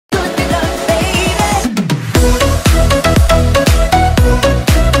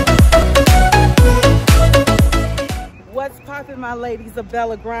poppin', my ladies of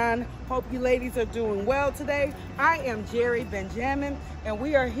Bella Grind? Hope you ladies are doing well today. I am Jeri Benjamin, and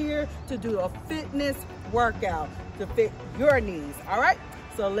we are here to do a fitness workout to fit your needs. All right,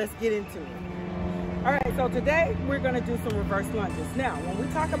 so let's get into it. All right, so today we're gonna do some reverse lunges. Now, when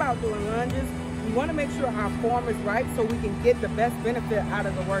we talk about doing lunges, we wanna make sure our form is right so we can get the best benefit out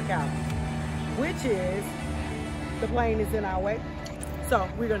of the workout, which is the plane is in our way. So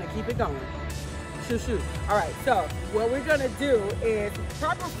we're gonna keep it going. Shoot. All right, so what we're gonna do is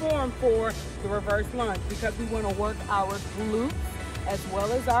proper form for the reverse lunge, because we wanna work our glutes as well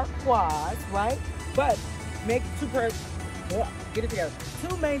as our quads, right? But get it together.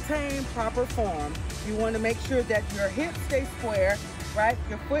 To maintain proper form, you wanna make sure that your hips stay square, right?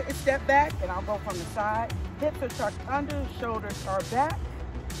 Your foot is stepped back, and I'll go from the side. Hips are tucked under, shoulders are back,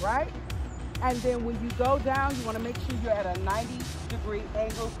 right? And then when you go down, you wanna make sure you're at a 90-degree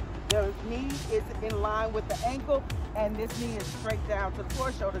angle. The knee is in line with the ankle, and this knee is straight down to the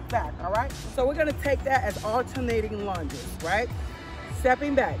floor, shoulders back, all right? So we're gonna take that as alternating lunges, right?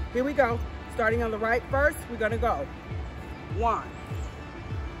 Stepping back, here we go. Starting on the right first, we're gonna go 1,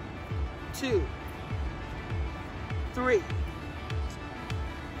 2, 3,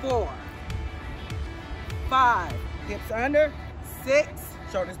 4, 5, hips under, 6,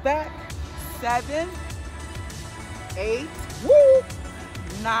 shoulders back, 7, 8, woo!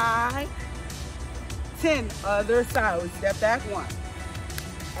 9, 10, other side. We step back, 1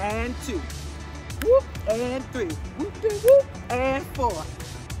 and 2, whoop, and 3, whoop, whoop, and 4,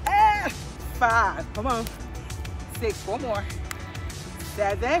 and 5, come on, 6, 1 more,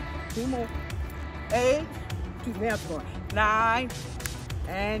 7, 2 more, 8, 2 more, 9,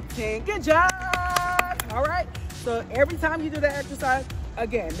 and 10, good job. All right, so every time you do that exercise,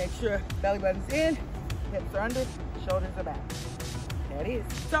 again, make sure belly button's in, hips are under, shoulders are back. That is.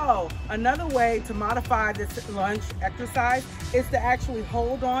 So another way to modify this lunge exercise is to actually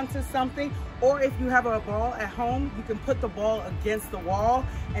hold on to something, or if you have a ball at home, you can put the ball against the wall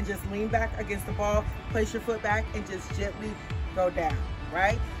and just lean back against the ball, place your foot back, and just gently go down,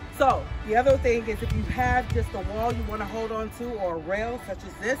 right? So the other thing is, if you have just a wall you want to hold on to, or a rail such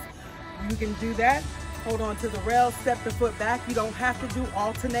as this, you can do that. Hold on to the rail, step the foot back. You don't have to do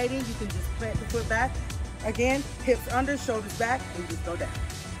alternating. You can just plant the foot back. Again, hips under, shoulders back, and just go down.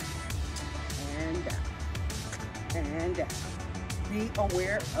 And down. And down. Be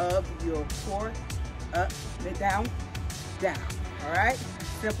aware of your core. Up, down, down. All right?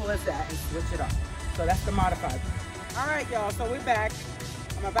 Simple as that, and switch it off. So that's the modifier. All right, y'all, so we're back.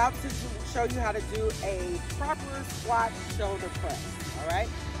 I'm about to show you how to do a proper squat shoulder press, all right?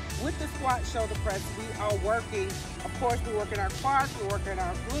 With the squat shoulder press, we are working, of course, we're working our quads, we're working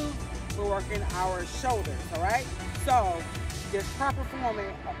our glutes, we're working our shoulders, all right? So just proper forming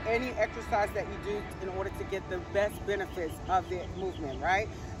any exercise that you do in order to get the best benefits of the movement, right?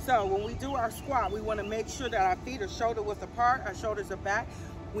 So when we do our squat, we want to make sure that our feet are shoulder width apart, our shoulders are back.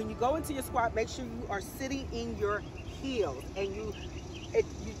 When you go into your squat, make sure you are sitting in your heels, and you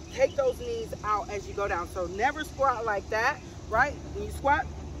take those knees out as you go down. So never squat like that, right? When you squat,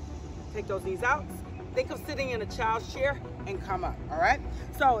 take those knees out. Think of sitting in a child's chair and come up, all right?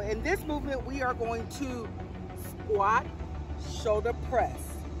 So in this movement, we are going to squat, shoulder press.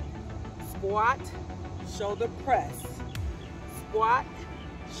 Squat, shoulder press. Squat,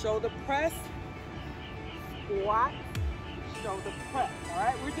 shoulder press. Squat, shoulder press, all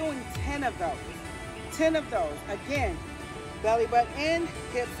right? We're doing 10 of those. 10 of those. Again, belly button in,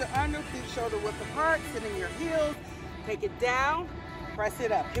 hips are under, feet shoulder width apart, sit in your heels, take it down, press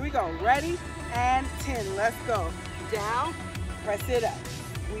it up. Here we go, ready? And 10, let's go. Down, press it up.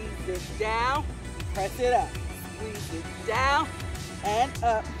 Squeeze it down, press it up. Squeeze it down and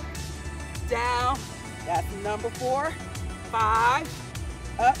up, down. That's number 4.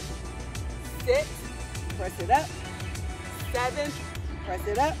 5, up. 6, press it up. 7, press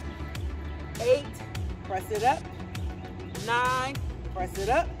it up. 8, press it up. 9, press it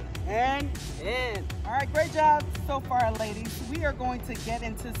up. And in. All right, great job so far, ladies. We are going to get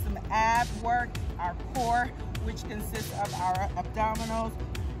into some ab work, our core, which consists of our abdominals,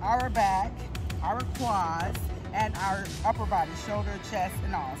 our back, our quads, and our upper body, shoulder, chest,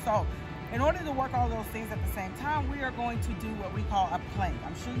 and all. So in order to work all those things at the same time, we are going to do what we call a plank.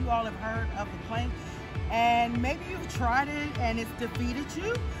 I'm sure you all have heard of the plank, and maybe you've tried it and it's defeated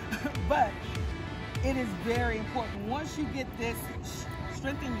you, but it is very important. Once you get this,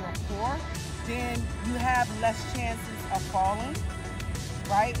 strengthen your core, then you have less chances of falling,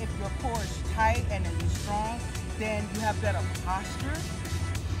 right? If your core is tight and it is strong, then you have better posture.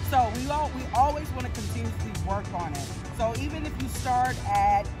 So we always want to continuously work on it. So even if you start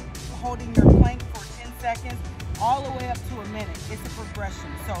at holding your plank for 10 seconds, all the way up to a minute. It's a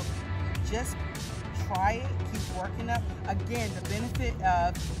progression. So just try it, keep working up. Again, the benefit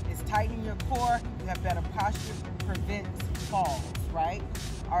of is tightening your core, you have better posture, prevents falls, right?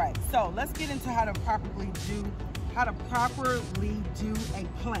 All right, so let's get into how to properly do a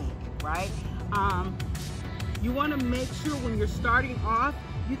plank, right? You want to make sure when you're starting off,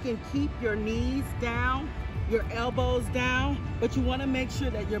 you can keep your knees down, your elbows down, but you want to make sure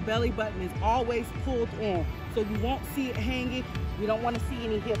that your belly button is always pulled in. So you won't see it hanging. You don't want to see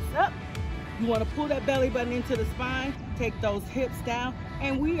any hips up. You want to pull that belly button into the spine, take those hips down,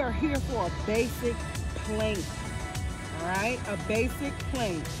 and we are here for a basic plank. All right, a basic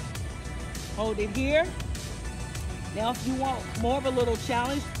plank. Hold it here. Now, if you want more of a little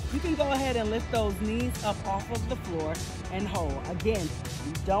challenge, you can go ahead and lift those knees up off of the floor and hold. Again,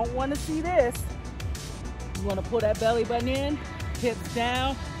 you don't want to see this. You want to pull that belly button in, hips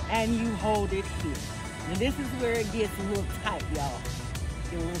down, and you hold it here. And this is where it gets a little tight, y'all.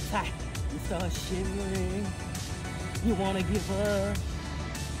 Get a little tight. You start shivering. You want to give up.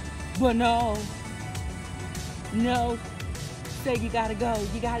 But no. Say you got to go.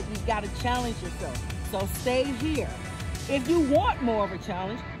 You got to challenge yourself. So stay here. If you want more of a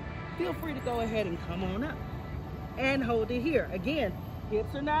challenge, feel free to go ahead and come on up and hold it here. Again,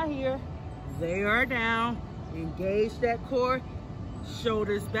 hips are not here. They are down. Engage that core,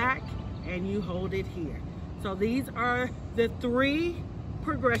 shoulders back, and you hold it here. So these are the 3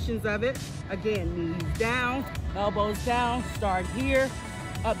 progressions of it. Again, knees down, elbows down, start here,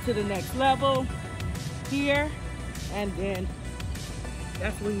 up to the next level, here, and then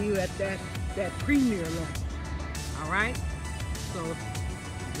that's when you at that premier level. All right? So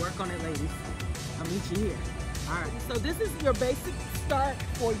work on it, ladies. I'll meet you here. All right, so this is your basic start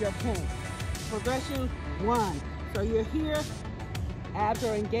for your plank. Progression 1. So you're here, abs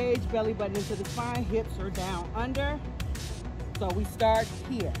are engaged, belly button into the spine, hips are down under. So we start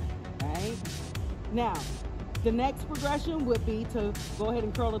here, right? Now, the next progression would be to go ahead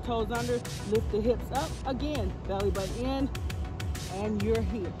and curl the toes under, lift the hips up. Again, belly button in, and you're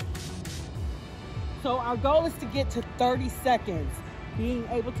here. So our goal is to get to 30 seconds, being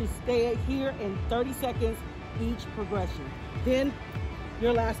able to stay here in 30 seconds each progression. Then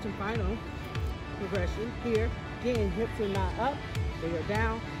your last and final progression here. Again, hips are not up, they are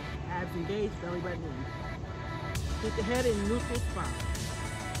down, abs engaged, belly button in. Keep the head in neutral spot.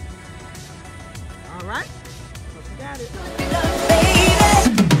 All right, hope you got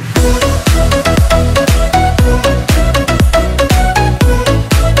it.